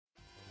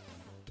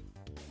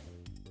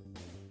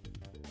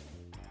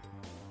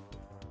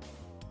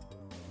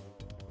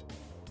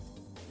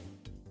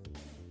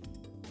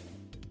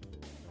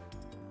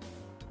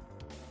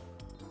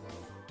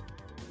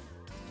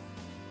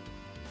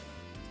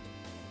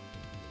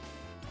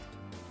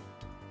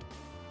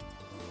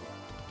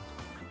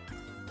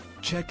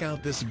Check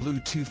out this blue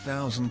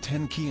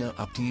 2010 Kia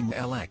Optima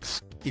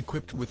LX,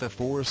 equipped with a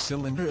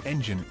 4-cylinder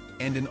engine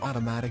and an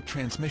automatic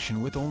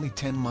transmission with only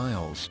 10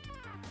 miles.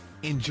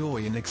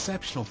 Enjoy an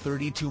exceptional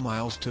 32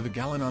 miles to the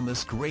gallon on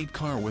this great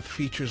car with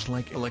features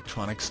like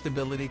electronic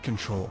stability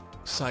control,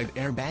 side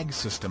airbag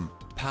system,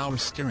 power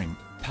steering,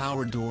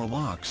 power door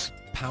locks,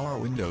 power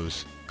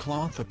windows,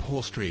 cloth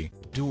upholstery,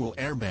 dual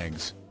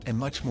airbags, and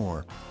much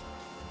more.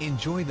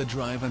 Enjoy the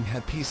drive and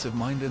have peace of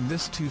mind in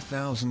this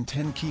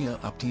 2010 Kia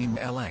Optima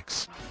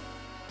LX.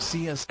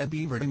 See us at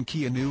Beaverton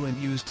Kia new and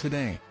used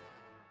today.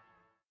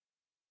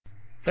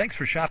 Thanks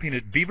for shopping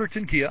at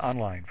Beaverton Kia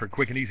online. For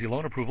quick and easy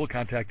loan approval,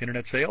 contact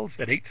Internet Sales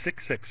at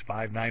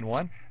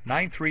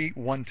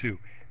 866-591-9312.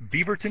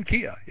 Beaverton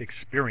Kia.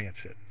 Experience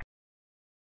it.